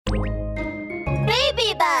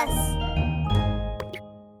Grippy Bus!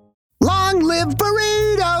 Long live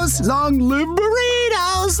burritos! Long live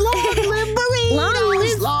burritos! Long live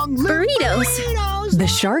burritos! Long live burritos! The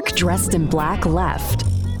shark dressed in black left.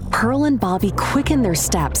 Pearl and Bobby quickened their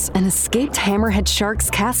steps and escaped Hammerhead Shark's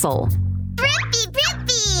castle. Grippy!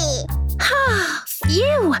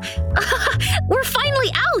 Phew! We're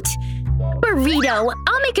finally out! Burrito!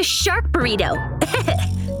 I'll make a shark burrito!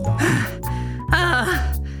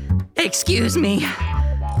 Excuse me.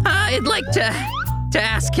 I'd like to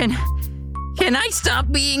ask, can I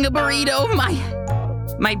stop being a burrito?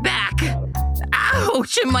 My back.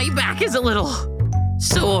 Ouch! My back is a little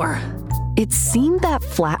sore. It seemed that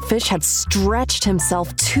Flatfish had stretched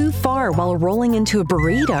himself too far while rolling into a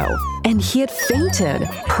burrito, and he had fainted.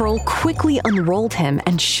 Pearl quickly unrolled him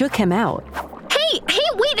and shook him out. Hey,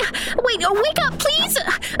 wake up, please!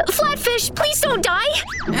 Flatfish, please don't die!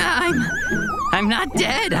 I'm not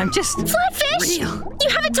dead. I'm just Flatfish! real. You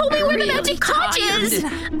haven't told me where the Really magic conch is!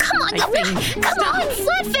 tired. Come on,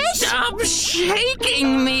 Flatfish! Stop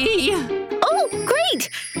shaking me! Oh, great!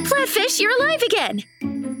 Flatfish, you're alive again!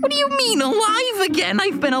 What do you mean alive again?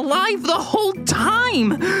 I've been alive the whole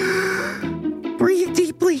time. Breathe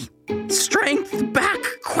deeply. Strength back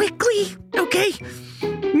quickly. Okay.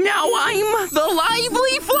 Now I'm the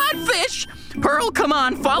lively Flatfish. Pearl, come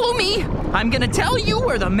on, follow me. I'm gonna tell you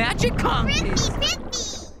where the magic conch is.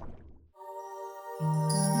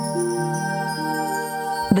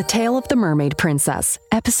 The Tale of the Mermaid Princess,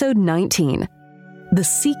 Episode 19. The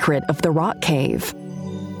Secret of the Rock Cave.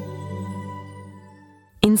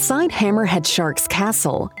 Inside Hammerhead Shark's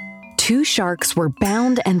castle, two sharks were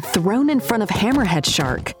bound and thrown in front of Hammerhead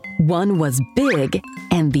Shark. One was big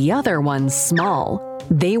and the other one small.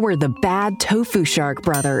 They were the bad Tofu Shark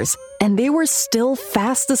brothers, and they were still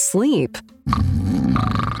fast asleep.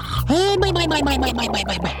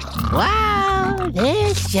 Wow,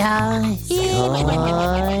 this show is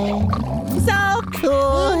cool. So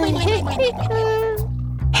cool.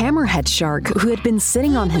 Hammerhead Shark, who had been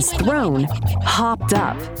sitting on his throne, hopped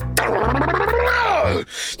up.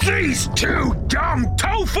 These two dumb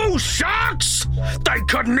tofu sharks! They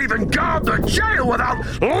couldn't even guard the jail without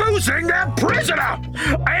losing their prisoner!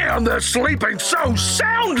 And they're sleeping so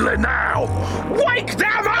soundly now! Wake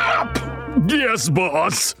them up! Yes,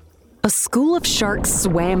 boss. A school of sharks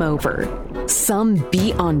swam over. Some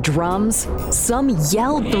beat on drums, some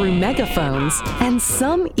yelled through megaphones, and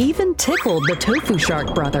some even tickled the Tofu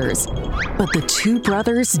Shark brothers. But the two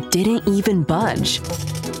brothers didn't even budge.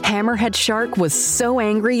 Hammerhead Shark was so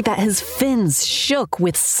angry that his fins shook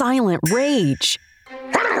with silent rage.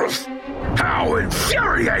 How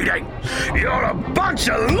infuriating! You're a bunch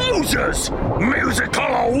of losers! Musical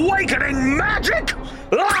awakening magic!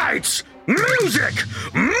 Lights! Music!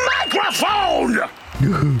 Microphone!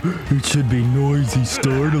 It should be noisy,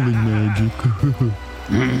 startling magic.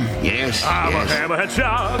 Yes, I'm a hammerhead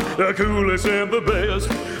shark, the coolest and the best.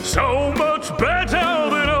 So much better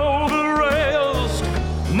than all the rest.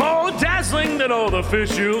 More dazzling than all the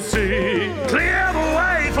fish you'll see. Clear the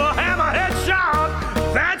way for hammerhead shark.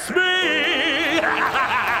 That's me.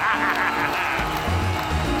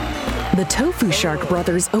 The Tofu Shark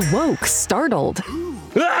brothers awoke, startled.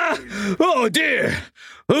 Oh dear!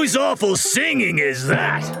 Whose awful singing is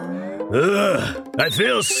that? I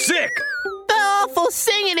feel sick. The awful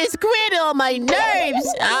singing is gritting on my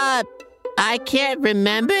nerves. I can't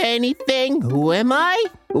remember anything. Who am I?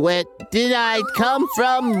 Where did I come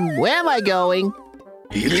from? Where am I going?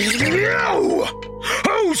 You!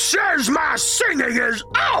 Who says my singing is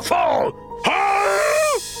awful?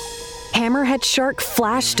 Huh? Hammerhead Shark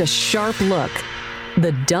flashed a sharp look.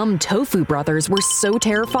 The dumb Tofu brothers were so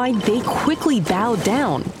terrified they quickly bowed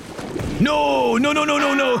down. No.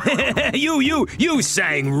 You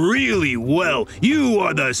sang really well. You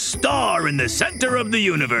are the star in the center of the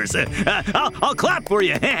universe. I'll clap for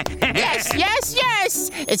you. Yes.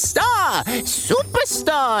 It's Star,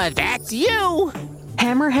 Superstar, that's you.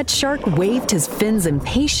 Hammerhead Shark waved his fins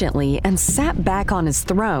impatiently and sat back on his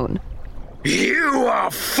throne. You are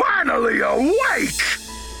finally awake!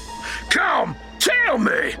 Come, tell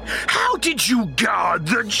me, how did you guard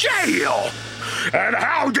the jail? And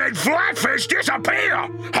how did Flatfish disappear,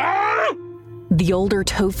 huh? The older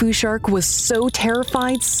Tofu Shark was so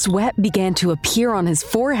terrified, sweat began to appear on his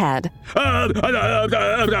forehead. Honorable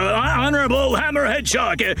Hammerhead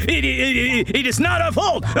Shark, it is not our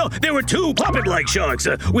fault. There were two puppet-like sharks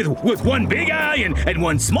with one big eye and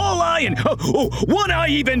one small eye, and one eye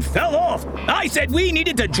even fell off. I said we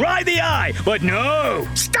needed to dry the eye, but no.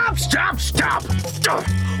 Stop!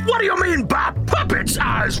 What do you mean by puppets'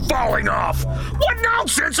 eyes falling off? What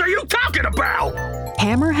nonsense are you talking about?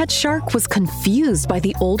 Hammerhead Shark was confused confused by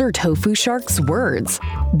the older tofu shark's words.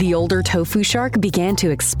 The older tofu shark began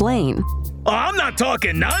to explain. I'm not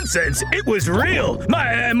talking nonsense. It was real.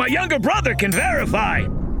 My younger brother can verify.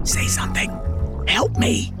 Say something. Help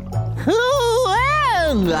me. Who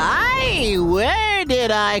am I? Where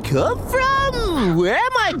did I come from? Where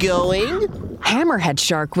am I going? Hammerhead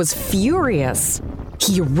Shark was furious.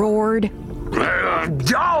 He roared,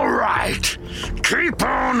 All right, keep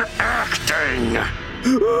on acting.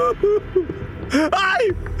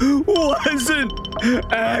 I wasn't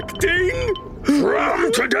acting.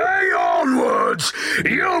 From today onwards,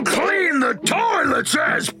 you'll clean the toilets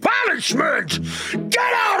as punishment.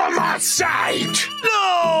 Get out of my sight!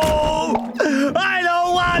 No! I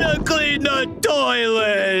don't want to clean the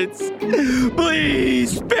toilets.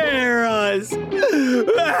 Please spare us.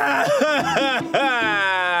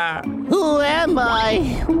 Who am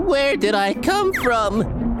I? Where did I come from?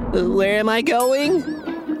 Where am I going?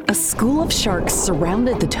 A school of sharks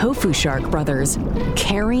surrounded the tofu shark brothers,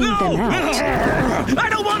 carrying them out. I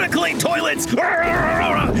don't want to clean toilets. No!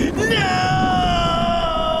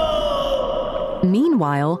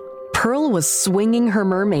 Meanwhile, Pearl was swinging her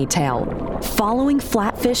mermaid tail, following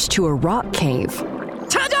Flatfish to a rock cave.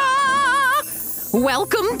 Ta-da!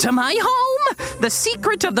 Welcome to my home. The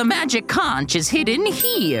secret of the magic conch is hidden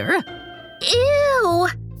here. Ew!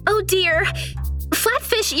 Oh dear.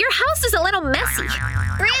 Flatfish, your house is a little messy.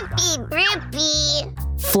 Grippy.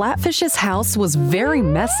 Flatfish's house was very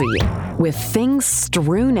messy, with things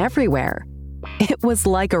strewn everywhere. It was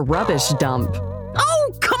like a rubbish dump.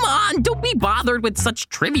 Oh, come on! Don't be bothered with such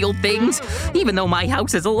trivial things. Even though my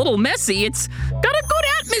house is a little messy, it's got a good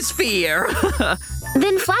atmosphere.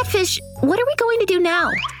 Then Flatfish, what are we going to do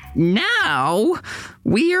now? Now,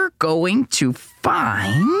 we're going to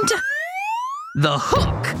find the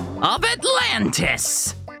Hook of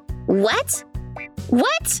Atlantis. What?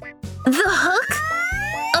 What? The Hook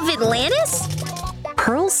of Atlantis?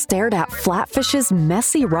 Pearl stared at Flatfish's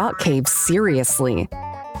messy rock cave seriously.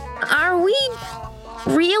 Are we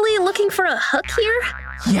really looking for a hook here?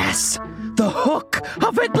 Yes, the Hook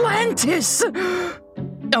of Atlantis.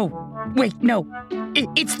 Oh, wait, no.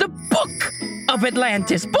 It's the Book of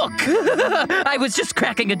Atlantis. Book. I was just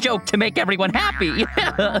cracking a joke to make everyone happy.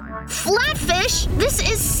 Flatfish, this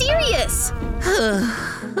is serious.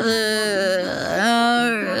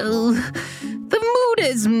 The mood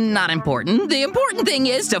is not important. The important thing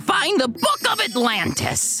is to find the Book of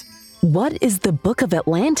Atlantis. What is the Book of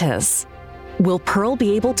Atlantis? Will Pearl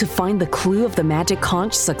be able to find the clue of the magic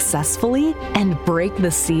conch successfully and break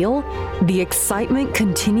the seal? The excitement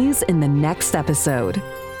continues in the next episode.